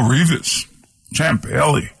 Darrell Revis. Champ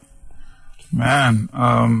Bailey. Man,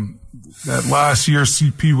 that last year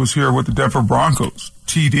CP was here with the Denver Broncos.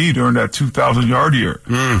 TD during that 2,000-yard year.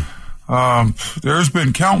 There's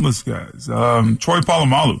been countless guys. Troy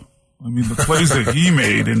Polamalu. I mean, the plays that he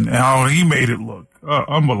made and how he made it look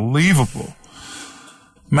unbelievable.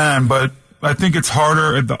 Man, but I think it's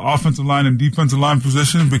harder at the offensive line and defensive line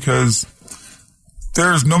position because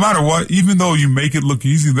there's, no matter what, even though you make it look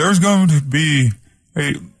easy, there's going to be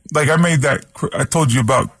like I told you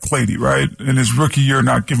about Clady, right? In his rookie year,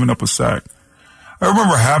 not giving up a sack. I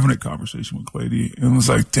remember having a conversation with Clady and was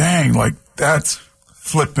like, dang, like that's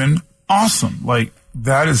flipping awesome. Like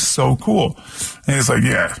that is so cool. And he's like,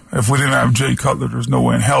 yeah, if we didn't have Jay Cutler, there's no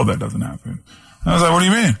way in hell that doesn't happen. I was like, what do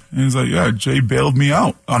you mean? And he's like, yeah, Jay bailed me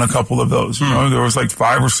out on a couple of those. You know, there was like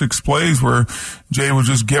 5 or 6 plays where Jay would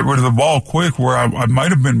just get rid of the ball quick where I might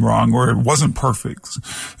have been wrong or it wasn't perfect.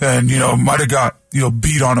 And, might have got,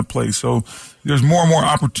 beat on a play. So there's more and more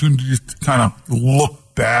opportunities to kind of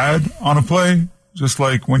look bad on a play. Just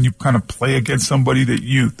like when you kind of play against somebody that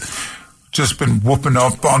you just been whooping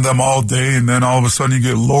up on them all day and then all of a sudden you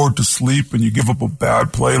get lured to sleep and you give up a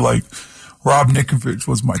bad play. Like Rob Nikovich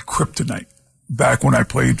was my kryptonite. Back when I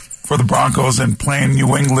played for the Broncos and playing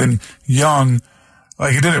New England young,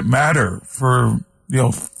 like it didn't matter for,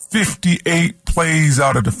 58 plays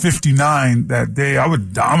out of the 59 that day. I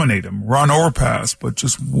would dominate him, run or pass, but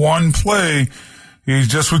just one play, he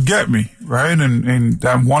just would get me, right? And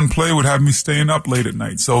that one play would have me staying up late at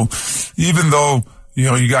night. So even though,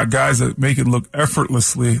 you got guys that make it look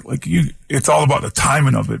effortlessly, like it's all about the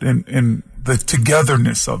timing of it and the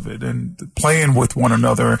togetherness of it and playing with one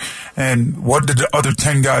another. And what did the other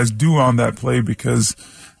 10 guys do on that play? Because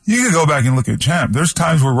you can go back and look at Champ. There's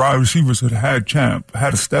times where wide receivers had Champ,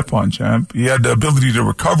 had a step on Champ. He had the ability to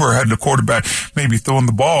recover, had the quarterback maybe throwing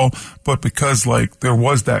the ball, but because there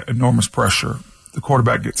was that enormous pressure, the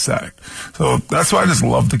quarterback gets sacked. So that's why I just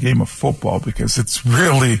love the game of football because it's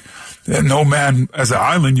really, no man as an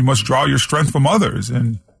island, you must draw your strength from others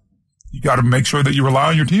and you got to make sure that you rely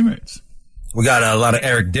on your teammates. We got a lot of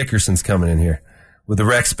Eric Dickersons coming in here with the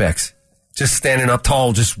rec specs. Just standing up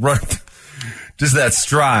tall, just run, just that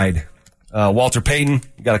stride. Walter Payton,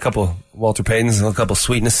 you got a couple Walter Paytons and a couple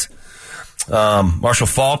Sweetness. Marshall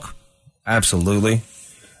Falk, absolutely.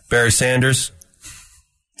 Barry Sanders.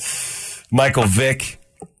 Michael Vick.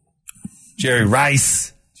 Jerry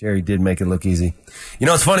Rice. Jerry did make it look easy.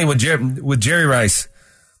 It's funny with Jerry Rice.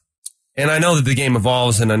 And I know that the game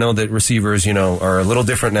evolves, and I know that receivers, are a little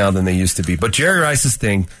different now than they used to be. But Jerry Rice's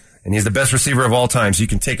thing, and he's the best receiver of all time, so you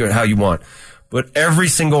can take it how you want. But every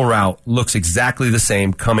single route looks exactly the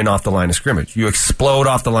same coming off the line of scrimmage. You explode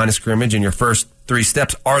off the line of scrimmage, and your first 3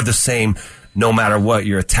 steps are the same no matter what.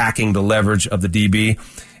 You're attacking the leverage of the DB,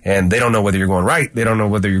 and they don't know whether you're going right. They don't know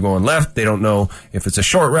whether you're going left. They don't know if it's a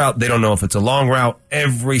short route. They don't know if it's a long route.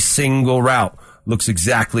 Every single route looks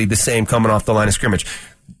exactly the same coming off the line of scrimmage.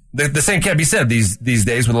 The same can't be said these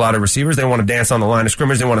days with a lot of receivers. They want to dance on the line of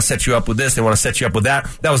scrimmage. They want to set you up with this. They want to set you up with that.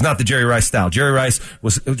 That was not the Jerry Rice style. Jerry Rice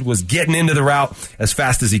was getting into the route as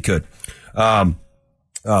fast as he could. Lance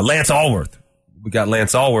Allworth. We got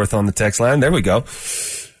Lance Allworth on the text line. There we go.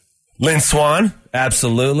 Lynn Swan.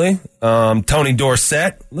 Absolutely. Tony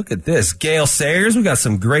Dorsett. Look at this. Gale Sayers. We got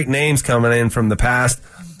some great names coming in from the past.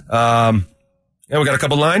 And we got a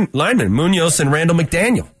couple linemen. Munoz and Randall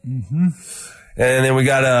McDaniel. Mm-hmm. And then we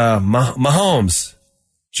got Mahomes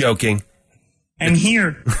joking. I'm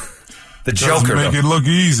here. The Joker, make it look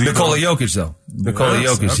easy. Nikola Jokic, though. Nikola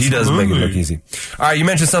Jokic, he does make it look easy. All right, you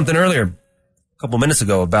mentioned something earlier, a couple minutes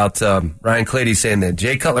ago, about Ryan Clady saying that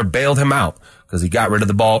Jay Cutler bailed him out because he got rid of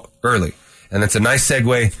the ball early. And that's a nice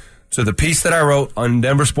segue to the piece that I wrote on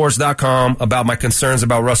DenverSports.com about my concerns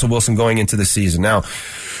about Russell Wilson going into the season. Now,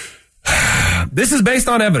 this is based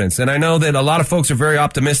on evidence, and I know that a lot of folks are very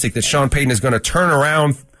optimistic that Sean Payton is going to turn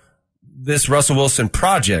around this Russell Wilson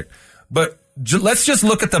project. But let's just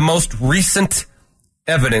look at the most recent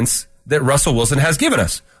evidence that Russell Wilson has given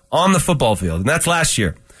us on the football field, and that's last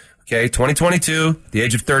year. Okay, 2022, the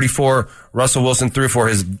age of 34, Russell Wilson threw for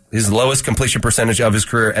his lowest completion percentage of his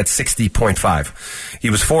career at 60.5. He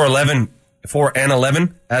was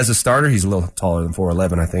 4-11 as a starter. He's a little taller than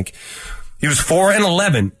 4'11", I think. He was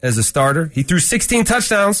 4-11 as a starter. He threw 16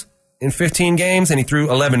 touchdowns in 15 games, and he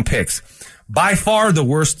threw 11 picks. By far the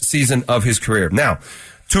worst season of his career. Now,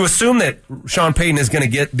 to assume that Sean Payton is going to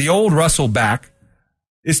get the old Russell back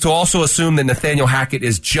is to also assume that Nathaniel Hackett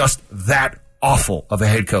is just that awful of a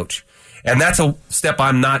head coach. And that's a step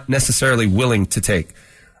I'm not necessarily willing to take.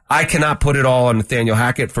 I cannot put it all on Nathaniel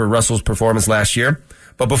Hackett for Russell's performance last year.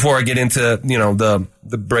 But before I get into,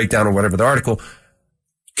 the breakdown or whatever the article,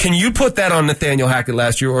 can you put that on Nathaniel Hackett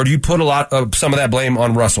last year, or do you put some of that blame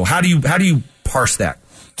on Russell? How do you parse that?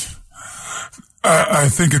 I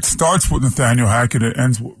think it starts with Nathaniel Hackett. It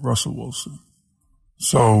ends with Russell Wilson.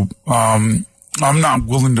 So, I'm not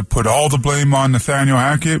willing to put all the blame on Nathaniel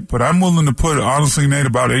Hackett, but I'm willing to put, honestly, Nate,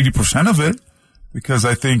 about 80% of it, because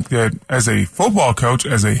I think that as a football coach,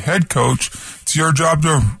 as a head coach, it's your job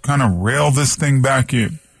to kind of rail this thing back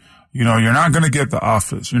in. You're not going to get the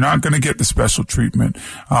office. You're not going to get the special treatment.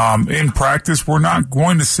 In practice, we're not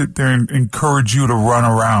going to sit there and encourage you to run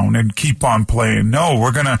around and keep on playing. No,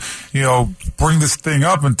 we're going to, bring this thing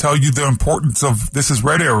up and tell you the importance of this is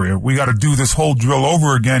red area. We got to do this whole drill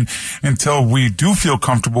over again until we do feel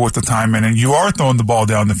comfortable with the timing and you are throwing the ball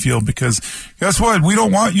down the field, because guess what? We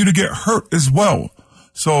don't want you to get hurt as well.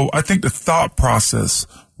 So I think the thought process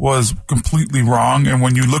was completely wrong. And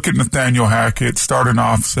when you look at Nathaniel Hackett starting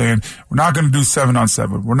off saying, we're not going to do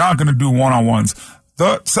 7-on-7, we're not going to do one-on-ones.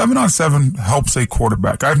 The 7-on-7 helps a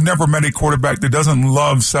quarterback. I've never met a quarterback that doesn't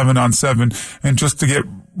love 7-on-7 and just to get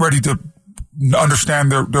ready to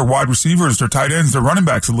understand their wide receivers, their tight ends, their running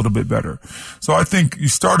backs a little bit better. So I think you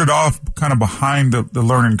started off kind of behind the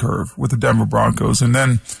learning curve with the Denver Broncos. And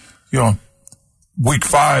then, week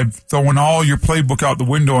 5, throwing all your playbook out the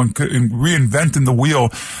window and reinventing the wheel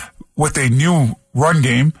with a new run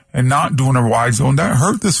game and not doing a wide zone, that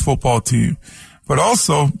hurt this football team. But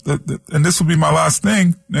also, and this will be my last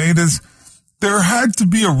thing, Nate, is there had to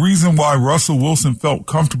be a reason why Russell Wilson felt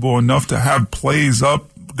comfortable enough to have plays up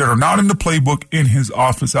that are not in the playbook in his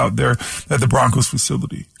office out there at the Broncos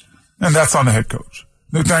facility. And that's on the head coach.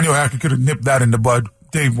 Nathaniel Hackett could have nipped that in the bud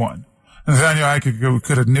day one. Nathaniel Hackett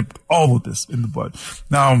could have nipped all of this in the bud.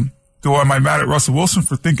 Now, am I mad at Russell Wilson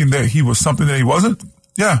for thinking that he was something that he wasn't?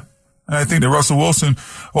 Yeah. And I think that Russell Wilson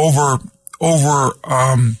overlooked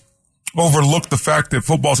the fact that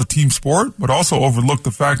football's a team sport, but also overlooked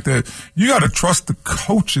the fact that you got to trust the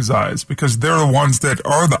coach's eyes, because they're the ones that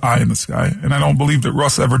are the eye in the sky. And I don't believe that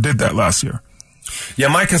Russ ever did that last year. Yeah,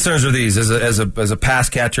 my concerns are these as a pass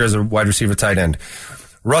catcher, as a wide receiver tight end.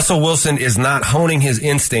 Russell Wilson is not honing his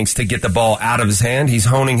instincts to get the ball out of his hand. He's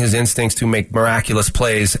honing his instincts to make miraculous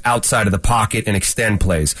plays outside of the pocket and extend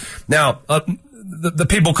plays. Now, the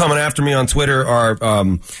people coming after me on Twitter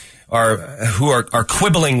who are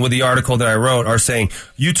quibbling with the article that I wrote are saying,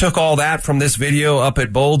 you took all that from this video up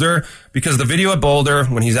at Boulder, because the video at Boulder,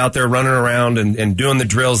 when he's out there running around and doing the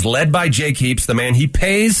drills, led by Jake Heaps, the man he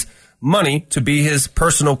pays money to be his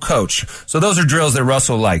personal coach. So those are drills that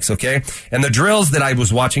Russell likes, okay? And the drills that I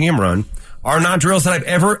was watching him run are not drills that I've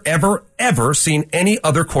ever seen any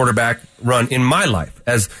other quarterback run in my life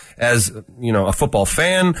as a football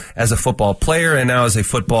fan, as a football player, and now as a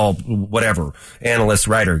football analyst,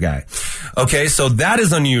 writer guy. Okay, so that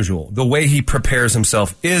is unusual. The way he prepares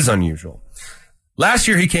himself is unusual. Last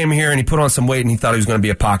year he came here and he put on some weight and he thought he was going to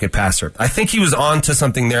be a pocket passer. I think he was on to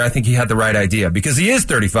something there. I think he had the right idea, because he is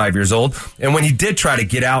 35 years old. And when he did try to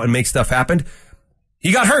get out and make stuff happen,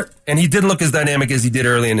 he got hurt and he didn't look as dynamic as he did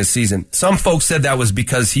early in his season. Some folks said that was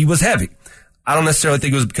because he was heavy. I don't necessarily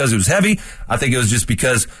think it was because he was heavy. I think it was just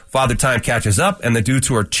because Father Time catches up and the dudes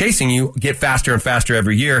who are chasing you get faster and faster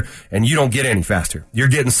every year, and you don't get any faster. You're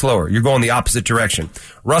getting slower. You're going the opposite direction.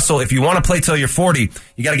 Russell, if you want to play till you're 40,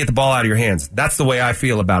 you got to get the ball out of your hands. That's the way I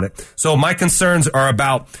feel about it. So my concerns are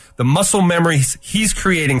about the muscle memories he's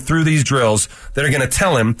creating through these drills that are going to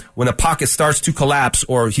tell him when the pocket starts to collapse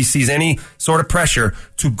or he sees any sort of pressure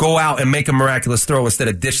to go out and make a miraculous throw instead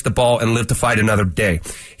of ditch the ball and live to fight another day.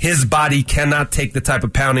 His body cannot take the type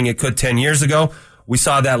of pounding it could 10 years ago. We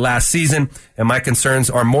saw that last season, and my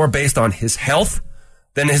concerns are more based on his health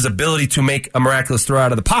than his ability to make a miraculous throw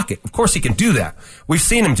out of the pocket. Of course he can do that. We've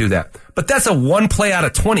seen him do that. But that's a 1 play out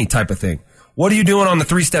of 20 type of thing. What are you doing on the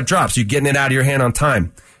 3-step drops? You getting it out of your hand on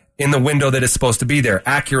time in the window that it's supposed to be there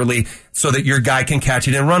accurately so that your guy can catch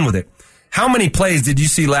it and run with it. How many plays did you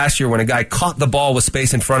see last year when a guy caught the ball with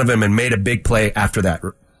space in front of him and made a big play after that?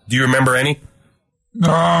 Do you remember any?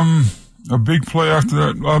 A big play after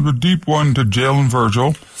that, the deep one to Jalen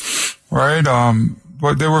Virgil, right?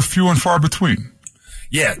 But they were few and far between.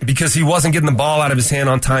 Yeah, because he wasn't getting the ball out of his hand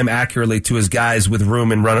on time accurately to his guys with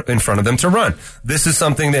room in front of them to run. This is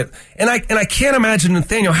something that, and I can't imagine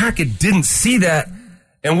Nathaniel Hackett didn't see that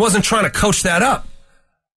and wasn't trying to coach that up.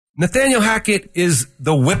 Nathaniel Hackett is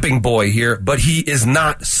the whipping boy here, but he is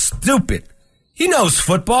not stupid. He knows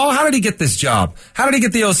football. How did he get this job? How did he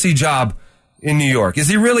get the OC job in New York? Is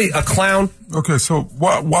he really a clown? Okay, so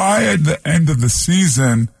why at the end of the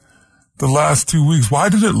season, the last 2 weeks, why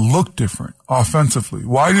did it look different offensively?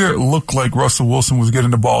 Why did it look like Russell Wilson was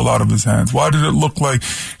getting the ball out of his hands? Why did it look like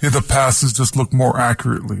the passes just looked more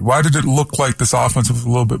accurately? Why did it look like this offense was a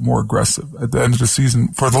little bit more aggressive at the end of the season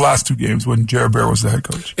for the last 2 games when Jared Bear was the head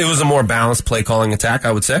coach? It was a more balanced play calling attack,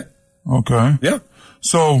 I would say. Okay. Yeah.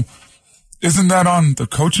 So isn't that on the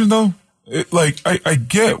coaching though? I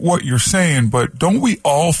get what you're saying, but don't we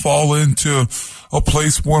all fall into a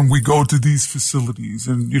place when we go to these facilities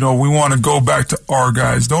and, we want to go back to our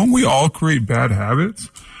guys? Don't we all create bad habits?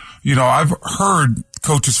 I've heard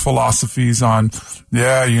coaches' philosophies on,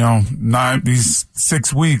 these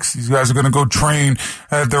 6 weeks, these guys are going to go train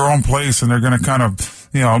at their own place and they're going to kind of,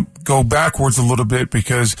 go backwards a little bit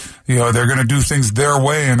because, they're going to do things their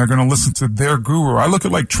way and they're going to listen to their guru. I look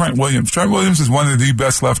at like Trent Williams. Trent Williams is one of the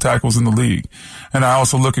best left tackles in the league. And I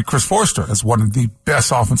also look at Chris Forster as one of the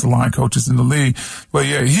best offensive line coaches in the league. But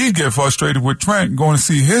yeah, he'd get frustrated with Trent going to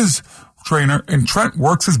see his trainer, and Trent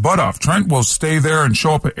works his butt off. Trent will stay there and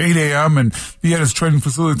show up at 8 a.m. and be at his training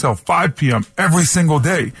facility until 5 p.m. every single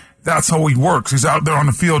day. That's how he works. He's out there on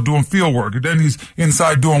the field doing field work, and then he's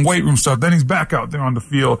inside doing weight room stuff. Then he's back out there on the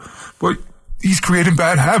field. But he's creating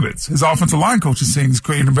bad habits. His offensive line coach is saying he's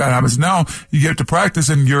creating bad habits. Now you get to practice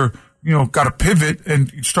and you're, got to pivot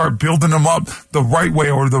and start building them up the right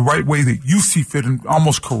way or the right way that you see fit and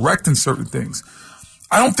almost correcting certain things.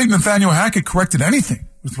 I don't think Nathaniel Hackett corrected anything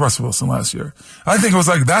with Russell Wilson last year. I think it was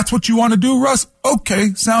like, that's what you want to do, Russ?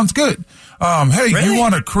 Okay, sounds good. Hey, really? You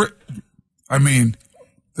want to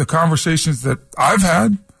the conversations that I've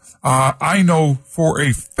had, I know for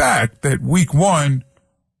a fact that week 1,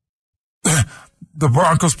 the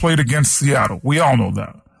Broncos played against Seattle. We all know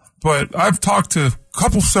that. But I've talked to a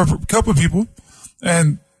couple of people,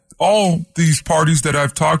 and all these parties that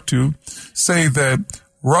I've talked to say that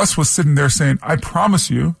Russ was sitting there saying, I promise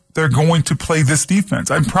you, they're going to play this defense.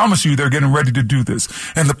 I promise you they're getting ready to do this.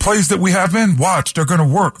 And the plays that we have in, watch, they're going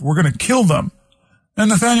to work. We're going to kill them. And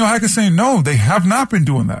Nathaniel Hackett saying, no, they have not been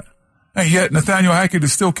doing that. And yet Nathaniel Hackett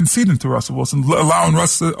is still conceding to Russell Wilson, allowing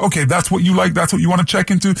Russ to, okay, that's what you like. That's what you want to check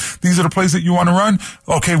into. These are the plays that you want to run.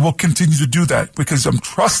 Okay, we'll continue to do that because I'm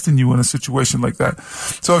trusting you in a situation like that.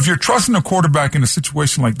 So if you're trusting a quarterback in a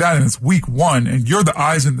situation like that and it's week 1 and you're the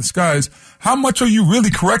eyes in the skies, how much are you really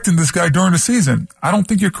correcting this guy during the season? I don't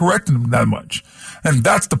think you're correcting him that much. And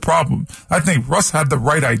that's the problem. I think Russ had the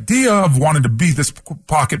right idea of wanting to be this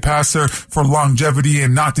pocket passer for longevity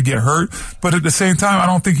and not to get hurt. But at the same time, I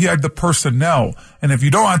don't think he had the personnel. And if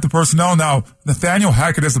you don't have the personnel now, Nathaniel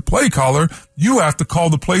Hackett as a play caller, you have to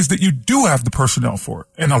call the plays that you do have the personnel for.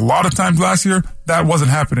 And a lot of times last year, that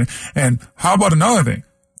wasn't happening. And how about another thing?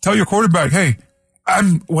 Tell your quarterback, hey,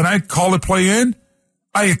 when I call a play in,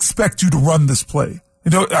 I expect you to run this play.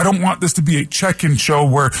 I don't want this to be a check-in show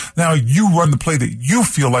where now you run the play that you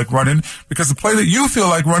feel like running, because the play that you feel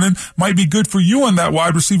like running might be good for you and that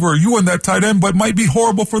wide receiver or you and that tight end, but might be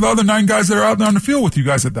horrible for the other 9 guys that are out there on the field with you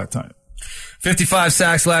guys at that time. 55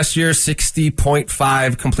 sacks last year,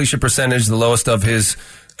 60.5 completion percentage, the lowest of his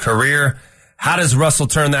career. How does Russell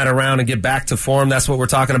turn that around and get back to form? That's what we're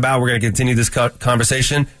talking about. We're going to continue this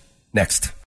conversation next.